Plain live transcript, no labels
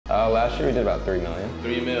Last year we did about 3 million.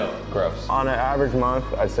 3 mil. Gross. On an average month,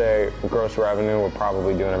 I'd say gross revenue, we're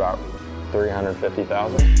probably doing about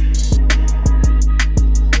 350,000.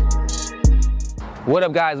 What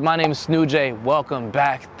up, guys? My name is SnewJ. Welcome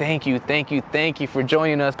back. Thank you for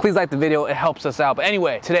joining us. Please like the video, it helps us out. But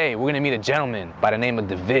anyway, today we're gonna meet a gentleman by the name of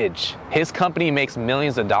DISCLAMERS. His company makes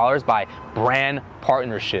millions of dollars by brand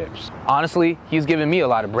partnerships. Honestly, he's giving me a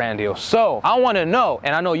lot of brand deals. So I wanna know,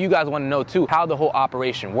 and I know you guys wanna know too, how the whole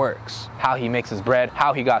operation works, how he makes his bread,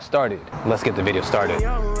 how he got started. Let's get the video started.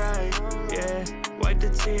 Wipe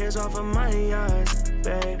the tears off of my eyes,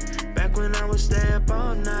 babe. Back when I would stay up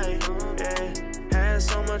all night, yeah. Had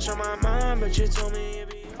so much on my mind, but you told me.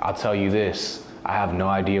 I'll tell you this, I have no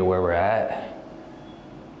idea where we're at,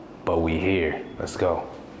 but we here. Let's go.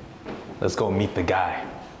 Let's go meet the guy.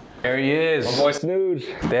 There he is. My boy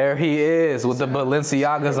SnewJ. There he is with the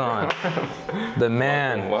Balenciagas on. The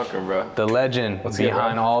man. Welcome, bro. The legend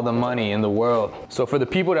behind all the money in the world. So for the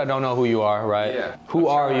people that don't know who you are, right? Yeah. Who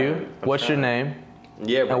are you? What's your name?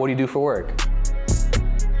 Yeah, bro. And what do you do for work?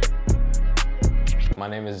 My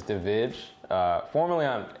name is DISCLAMERS. Formerly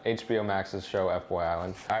on HBO Max's show FBoy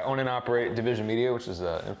Island. I own and operate Division Media, which is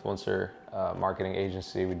an influencer marketing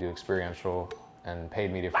agency. We do experiential and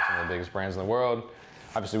paid media for some of the biggest brands in the world.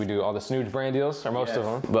 Obviously, we do all the SnewJ brand deals, or most of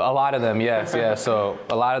them. But a lot of them, yes, yeah. So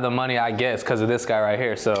a lot of the money I get is because of this guy right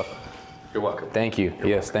here. So you're welcome. Thank you.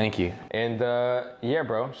 Thank you. And yeah,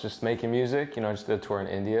 bro, just making music. You know, I just did a tour in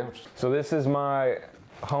India. So this is my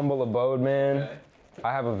humble abode, man. Okay.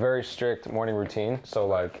 I have a very strict morning routine. So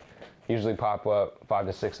like, usually pop up 5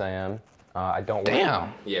 to 6 a.m. I don't work.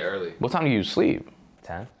 Damn. Yeah, early. What time do you sleep?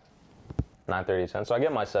 10. 9:30 to 10. So I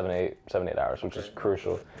get my 7, 8 hours, which is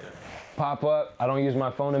crucial. Yeah. Pop up. I don't use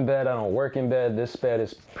my phone in bed. I don't work in bed. This bed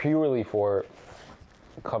is purely for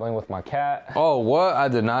cuddling with my cat. Oh, what? I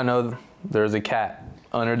did not know there's a cat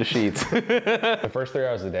under the sheets. The first 3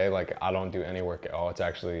 hours a day, like, I don't do any work at all. It's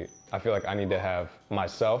actually, I feel like I need to have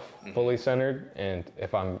myself fully centered, and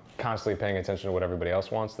if I'm constantly paying attention to what everybody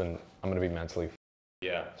else wants, then I'm gonna be mentally.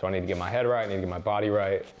 Yeah. So I need to get my head right, I need to get my body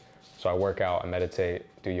right. So I work out, I meditate,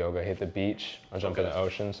 do yoga, hit the beach, I jump in the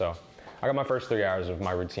ocean. So I got my first 3 hours of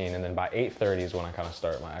my routine, and then by 8:30 is when I kind of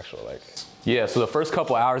start my actual, like. Yeah, so the first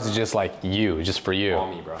couple hours is just like you, just for you.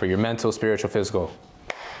 All me, bro. For your mental, spiritual, physical.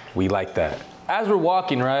 We like that. As we're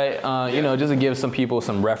walking, right, you know, just to give some people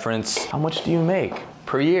some reference, how much do you make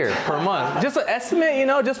per year, per month? Just an estimate, you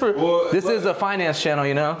know, just for, this is a finance channel,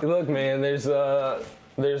 you know? Look, man, there's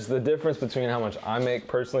the difference between how much I make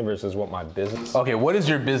personally versus what my business. Okay, what does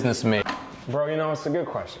your business make? Bro, you know, it's a good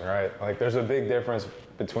question, right? Like, there's a big difference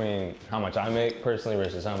between how much I make personally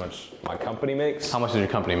versus how much my company makes. How much does your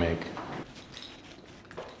company make?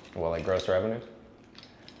 Well, like gross revenues?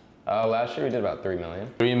 Last year we did about 3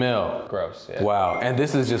 million. 3 mil. Gross, yeah. Wow, and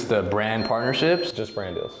this is just the brand partnerships? Just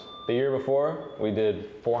brand deals. The year before, we did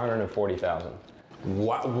 440,000.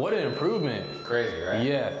 Wow, what an improvement. Crazy, right?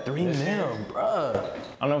 Yeah, 3 mil, bruh.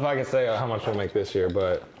 I don't know if I can say how much we'll make this year,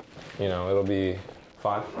 but, you know, it'll be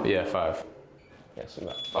 5? Yeah, 5. Yes,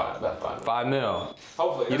 about 5. 5 mil.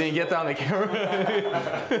 Hopefully. You didn't get that on the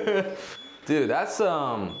camera? Dude, that's,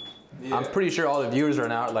 yeah. I'm pretty sure all the viewers are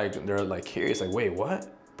now, like, they're like curious, like, wait, what?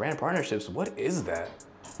 Brand partnerships, what is that?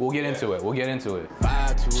 We'll get into it, we'll get into it.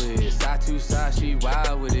 Vibe to it, side to side, she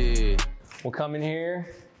wild with it. We'll come in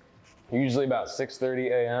here, usually about 6:30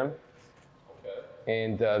 a.m. Okay.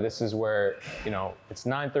 And this is where, you know, it's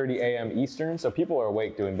 9:30 a.m. Eastern, so people are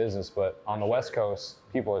awake doing business, but on the West Coast,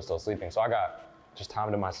 people are still sleeping. So I got just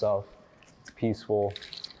time to myself. It's peaceful.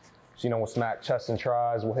 So, you know, we'll smack chest and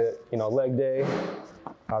tries, we'll hit, you know, leg day.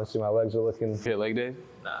 Obviously my legs are looking. Hit leg day?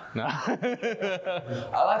 Nah.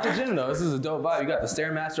 I like the gym though, this is a dope vibe. You got the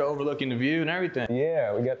Stairmaster overlooking the view and everything.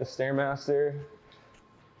 Yeah, we got the Stairmaster.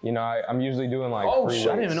 You know, I'm usually doing like oh, free shit,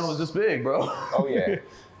 I didn't even know it was this big, bro. Oh yeah.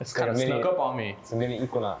 It's kind of snuck up on me. It's a mini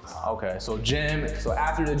Equinox. Okay, so gym. So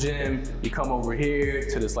after the gym, you come over here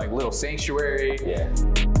to this like little sanctuary. Yeah.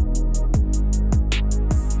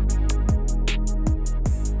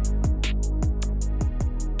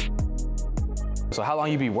 So how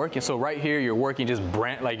long you be working? So right here, you're working just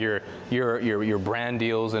brand, like your brand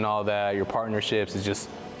deals and all that, your partnerships is just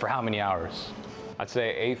for how many hours? I'd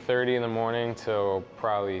say 8:30 in the morning till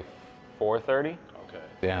probably 4:30. Okay.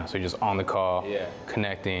 Yeah, so you're just on the call,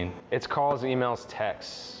 connecting. It's calls, emails,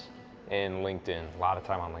 texts, and LinkedIn. A lot of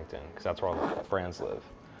time on LinkedIn, because that's where all the brands live.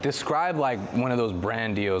 Describe like one of those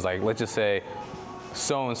brand deals, like let's just say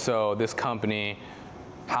so-and-so, this company,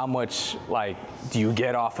 how much like do you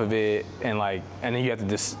get off of it, and then you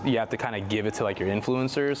have to kind of give it to like your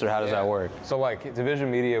influencers, or how does that work? So like Division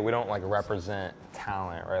Media, we don't like represent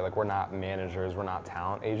talent, right? Like we're not managers, we're not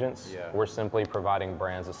talent agents. Yeah. We're simply providing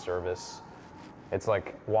brands a service. It's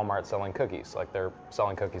like Walmart selling cookies, like they're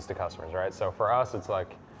selling cookies to customers, right? So for us, it's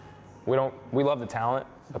like we love the talent,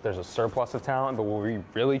 but there's a surplus of talent, but what we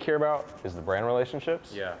really care about is the brand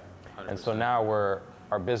relationships. Yeah. 100%. And so now our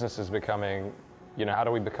business is becoming, you know, how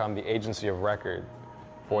do we become the agency of record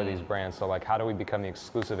for these brands? So like, how do we become the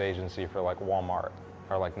exclusive agency for like Walmart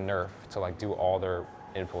or like Nerf to like do all their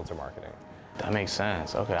influencer marketing? That makes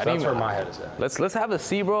sense. Okay, So that's where my head is at. Let's have a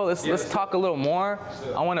seat, bro. Let's talk a little more.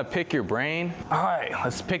 I want to pick your brain. All right,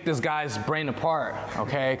 let's pick this guy's brain apart,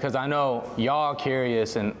 okay? Because I know y'all are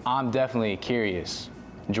curious, and I'm definitely curious,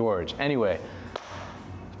 George. Anyway,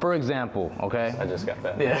 for example, okay? I just got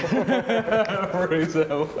that. Yeah.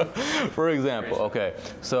 For example, okay.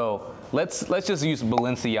 So let's just use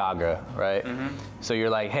Balenciaga, right? So you're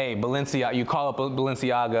like, hey, Balenciaga. You call up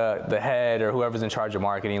Balenciaga, the head or whoever's in charge of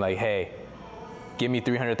marketing, like, hey, give me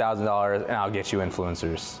 $300,000 and I'll get you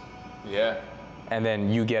influencers. Yeah. And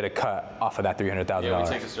then you get a cut off of that $300,000. Yeah, we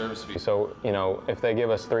take a service fee. So, you know, if they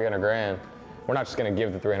give us 300 grand, we're not just gonna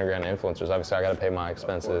give the 300 grand to influencers. Obviously, I gotta pay my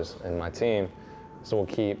expenses and my team. So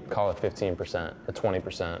we'll call it 15% or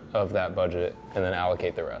 20% of that budget and then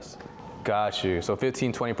allocate the rest. Got you. So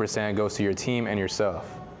 15, 20% goes to your team and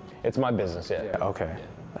yourself. It's my business, yeah. Okay.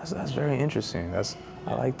 That's very interesting.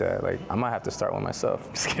 I like that. Like, I might have to start one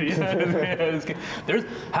myself. Just kidding.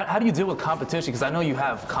 How do you deal with competition? Because I know you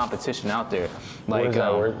have competition out there. Like, what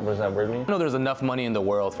does that word mean? I know there's enough money in the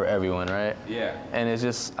world for everyone, right? Yeah. And it's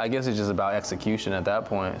just, I guess it's just about execution at that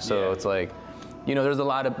point. So Yeah. it's like, you know, there's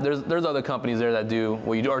other companies there that do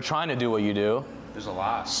what you do, or trying to do what you do. There's a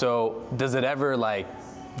lot. So does it ever like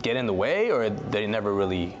get in the way, or they never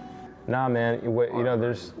really? Nah, man, you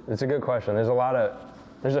know, it's a good question.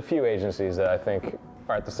 There's a few agencies that I think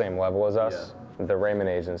are at the same level as us. Yeah. The Raymond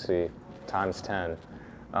agency times 10.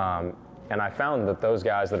 And I found that those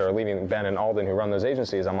guys that are leading, Ben and Alden, who run those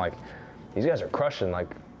agencies, I'm like, these guys are crushing. Like,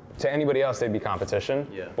 to anybody else, they'd be competition.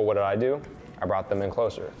 Yeah. But what did I do? I brought them in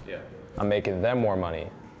closer. Yeah. I'm making them more money,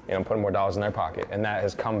 you know, putting more dollars in their pocket. And that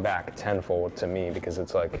has come back tenfold to me, because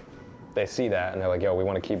it's like, they see that and they're like, yo, we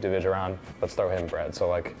want to keep Dividge around. Let's throw him bread. So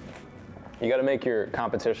like, you got to make your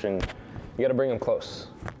competition, you got to bring them close.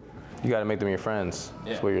 You got to make them your friends. Yeah.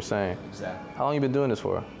 That's what you're saying. Exactly. How long you been doing this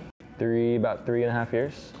for? About 3.5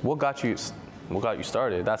 years. What got you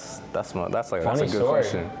started? That's a Funny good story.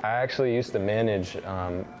 question. I actually used to manage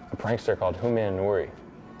a prankster called Human Nuri.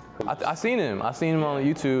 I seen him on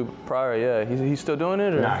YouTube prior. Yeah, he's still doing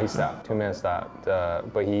it, or? Nah, he stopped. Human stopped.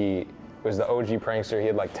 But he was the OG prankster. He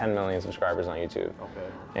had like 10 million subscribers on YouTube. Okay.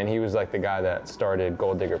 And he was like the guy that started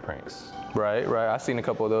Gold Digger Pranks. Right. I seen a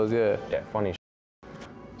couple of those. Yeah. Yeah, funny.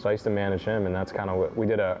 So I used to manage him, and that's kind of what we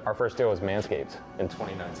did. Our first deal was Manscaped in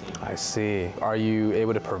 2019. I see. Are you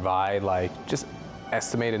able to provide like just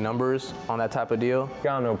estimated numbers on that type of deal?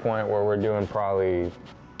 Got to a point where we're doing probably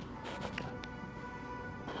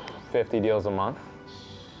 50 deals a month.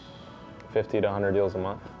 50 to 100 deals a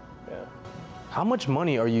month. Yeah. How much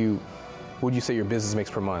money would you say your business makes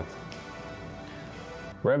per month?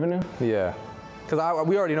 Revenue? Yeah. Because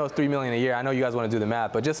we already know it's $3 million a year. I know you guys want to do the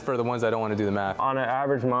math, but just for the ones that don't want to do the math. On an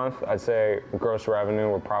average month, I'd say gross revenue,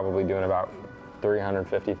 we're probably doing about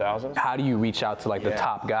 350,000. How do you reach out to like the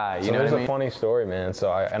top guy? You So know there's what I mean? a funny story, man. So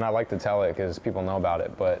I like to tell it because people know about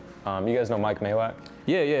it. But you guys know Mike Malak?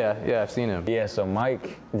 Yeah, I've seen him. Yeah. So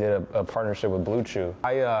Mike did a partnership with Blue Chew.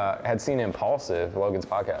 I had seen Impulsive, Logan's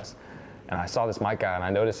podcast, and I saw this Mike guy, and I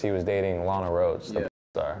noticed he was dating Lana Rhoades, the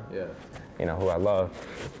star. Yeah. You know, who I love.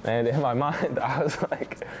 And in my mind, I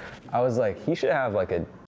was like, he should have like a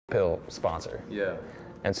pill sponsor. Yeah.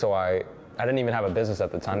 And so I didn't even have a business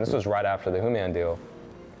at the time. This was right after the Human deal.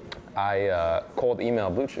 I cold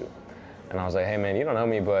emailed Blue Chew, and I was like, hey man, you don't know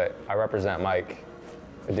me, but I represent Mike.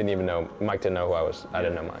 Mike didn't know who I was. I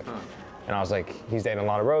didn't know Mike. And I was like, he's dating a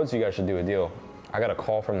lot of roads, you guys should do a deal. I got a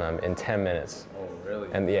call from them in 10 minutes. Oh, really?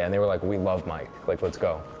 And they were like, we love Mike, like let's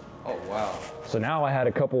go. Oh, wow. So now I had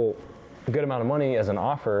a good amount of money as an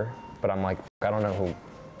offer, but I'm like, I don't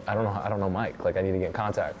know Mike, like I need to get in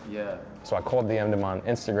contact. Yeah. So I DM'd him on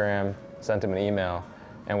Instagram, sent him an email,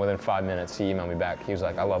 and within 5 minutes he emailed me back. He was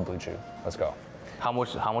like, I love Blue Chew, let's go. How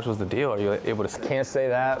much was the deal? Are you able to? Can't say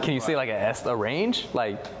that. Can you say like a range?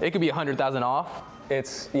 Like it could be 100,000 off.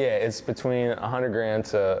 It's between 100 grand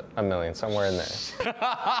to $1 million, somewhere in there.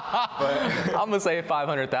 I'm gonna say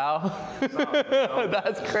 500,000.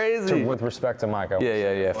 That's crazy. With respect to Mike,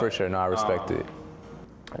 Yeah, for sure. No, I respect it.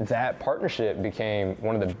 that partnership became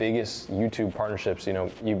one of the biggest YouTube partnerships. You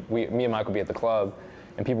know, me and Mike would be at the club,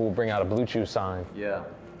 and people would bring out a Blue Chew sign. Yeah.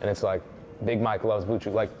 And it's like, Big Mike loves Blue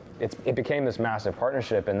Chew. Like, it became this massive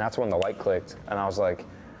partnership, and that's when the light clicked. And I was like,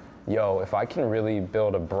 yo, if I can really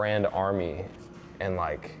build a brand army and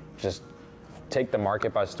like just take the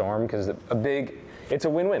market by storm, because it's a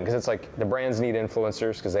win-win, because it's like the brands need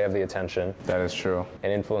influencers because they have the attention. That is true.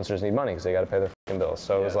 And influencers need money because they got to pay their fucking bills.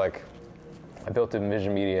 So it was like, I built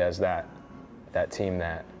Envision Media as that team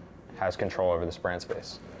that has control over this brand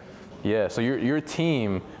space. Yeah, so your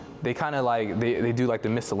team, they kind of like, they do like the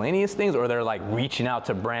miscellaneous things, or they're like reaching out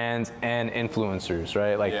to brands and influencers,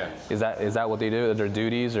 right? Like, is that what they do, their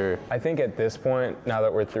duties, or? I think at this point, now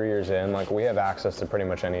that we're 3 years in, like we have access to pretty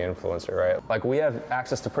much any influencer, right? Like we have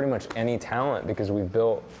access to pretty much any talent because we've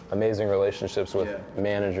built amazing relationships with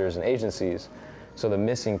managers and agencies. So the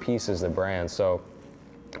missing piece is the brand. So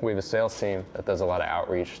we have a sales team that does a lot of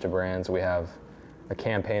outreach to brands. We have a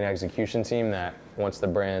campaign execution team that once the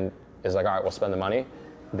brand is like, all right, we'll spend the money,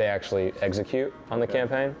 they actually execute on the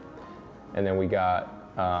campaign. And then we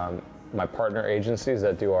got my partner agencies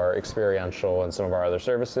that do our experiential and some of our other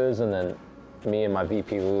services. And then me and my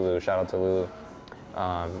VP Lulu, shout out to Lulu,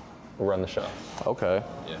 run the show. Okay.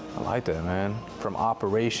 Yeah. I like that, man. From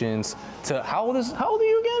operations to, how old are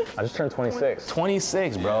you again? I just turned 26.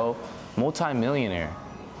 26, bro. Multi-millionaire,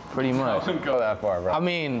 pretty much. I wouldn't go that far, bro. I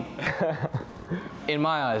mean, in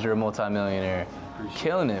my eyes, you're a multi-millionaire.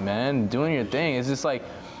 Killing it, man. Doing your thing. It's just like,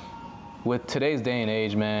 with today's day and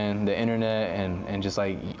age, man, the internet and just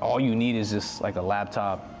like, all you need is just like a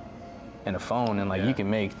laptop and a phone, and like you can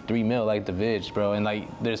make 3 mil like the Vidge, bro. And like,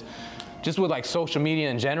 there's, just with like social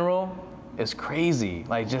media in general, it's crazy.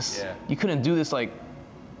 Like just, you couldn't do this like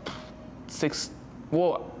 6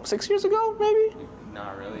 years ago, maybe?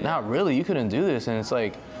 Not really. Not really, you couldn't do this. And it's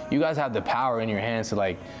like, you guys have the power in your hands to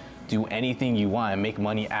like, do anything you want and make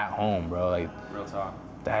money at home, bro. Like, real talk.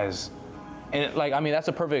 That is, and like, I mean, that's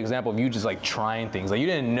a perfect example of you just like trying things. Like, you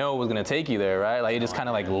didn't know it was gonna take you there, right? Like, it just kind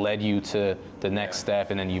of like led you to the next step,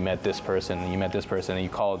 and then you met this person, and you met this person, and you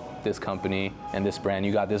called this company and this brand,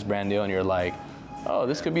 you got this brand deal, and you're like, oh,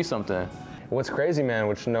 this could be something. What's crazy, man,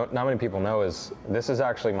 which not many people know, is this is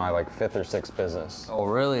actually my like 5th or 6th business. Oh,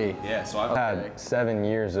 really? Yeah, so I've had 7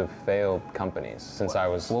 years of failed companies since I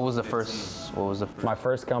was. What was the first? My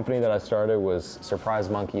first company that I started was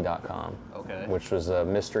SurpriseMonkey.com. Okay. Which was a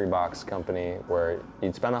mystery box company where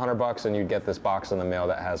you'd spend $100 and you'd get this box in the mail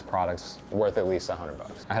that has products worth at least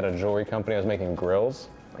 $100. I had a jewelry company. I was making grills,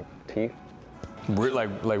 like teeth. Like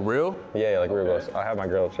real? Yeah, like real grills. I have my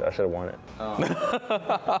grill. I should have worn it.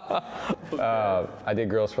 I did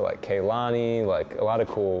grills for like Kehlani, like a lot of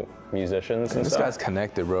cool musicians and This stuff. guy's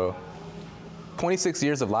connected, bro. 26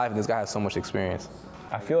 years of life, and this guy has so much experience.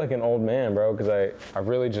 I feel like an old man, bro, because I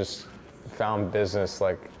really just found business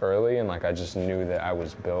like early, and like I just knew that I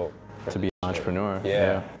was built to be an entrepreneur.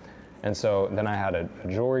 Yeah. And so then I had a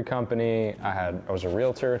jewelry company. I was a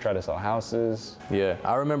realtor, tried to sell houses. Yeah,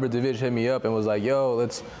 I remember David hit me up and was like, "Yo,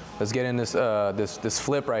 let's get in this this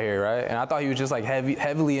flip right here, right?" And I thought he was just like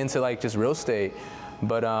heavily into like just real estate,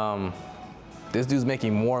 but this dude's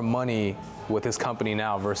making more money with his company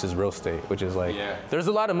now versus real estate, which is like, there's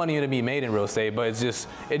a lot of money to be made in real estate, but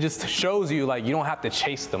it just shows you like you don't have to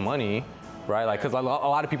chase the money. Right, like, because a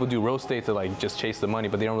lot of people do real estate to like just chase the money,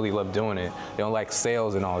 but they don't really love doing it. They don't like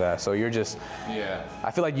sales and all that. So you're just, I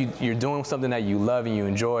feel like you're doing something that you love and you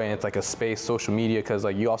enjoy, and it's like a space, social media, because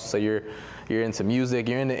like you also say you're into music,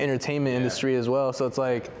 you're in the entertainment industry as well. So it's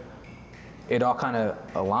like it all kind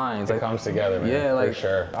of aligns. It comes together, man. Yeah, like for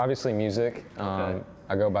sure. Obviously, music.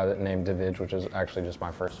 I go by the name David, which is actually just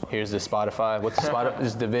my first one. Here's the Spotify. What's the Spotify? This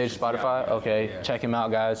is David Spotify. Okay, check him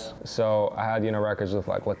out, guys. So I had records with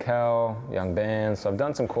like Laquelle, Young Bands. So I've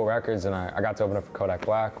done some cool records, and I got to open up for Kodak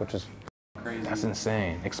Black, which is crazy. That's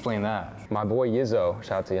insane. Explain that. My boy Yizzo,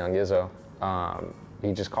 shout out to Young Yizzo.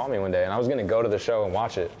 He just called me one day, and I was gonna go to the show and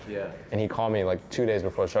watch it. Yeah. And he called me like 2 days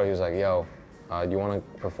before the show. He was like, "Yo, do you want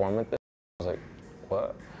to perform at this?" I was like,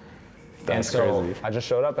 "What?" That's crazy. I just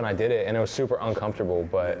showed up and I did it, and it was super uncomfortable,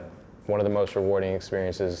 but one of the most rewarding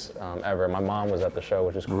experiences ever. My mom was at the show,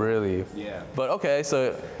 which is cool. Really? Yeah. But okay,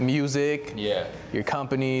 so music, your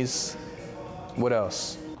companies, what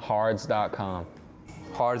else? Hards.com.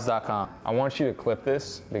 Hards.com. I want you to clip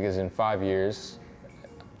this because in 5 years,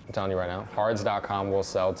 I'm telling you right now, Hards.com will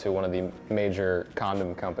sell to one of the major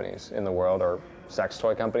condom companies in the world, or sex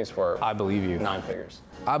toy companies, for I believe you. 9 figures.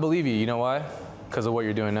 I believe you. You know why? Because of what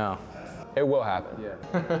you're doing now. It will happen.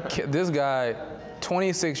 Yeah. This guy,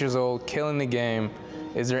 26 years old, killing the game.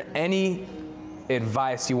 Is there any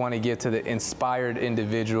advice you want to give to the inspired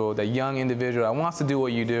individual, the young individual that wants to do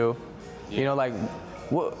what you do? You know, like,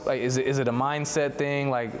 what, like, is it a mindset thing?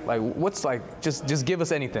 Like what's like, just give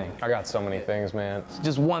us anything. I got so many things, man.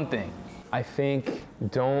 Just one thing. I think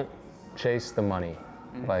don't chase the money.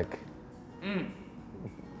 Like,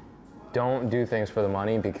 don't do things for the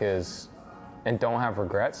money and don't have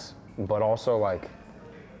regrets, but also like,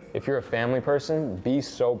 if you're a family person, be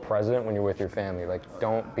so present when you're with your family. Like,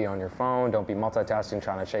 don't be on your phone, don't be multitasking,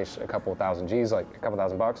 trying to chase a couple thousand G's, like a couple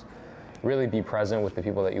 $1,000. Really be present with the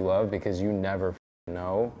people that you love, because you never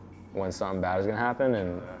know when something bad is gonna happen,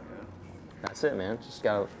 and that's it, man. Just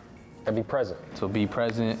gotta be present. So be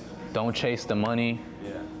present, don't chase the money.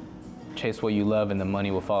 Yeah. Chase what you love and the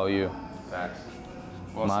money will follow you. Facts.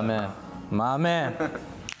 My man.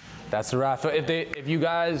 That's a wrap. So if you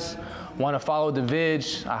guys want to follow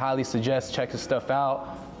DaVidge, I highly suggest check his stuff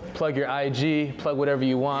out. Plug your IG, plug whatever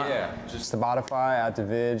you want. Yeah. Just Spotify at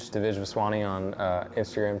DaVidge Vaswani on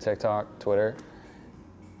Instagram, TikTok, Twitter.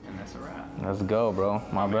 and that's a wrap. Let's go, bro.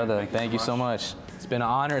 My brother, thank you so much. It's been an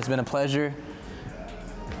honor, it's been a pleasure.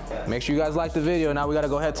 Make sure you guys like the video. Now we gotta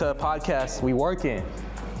go head to a podcast. We working.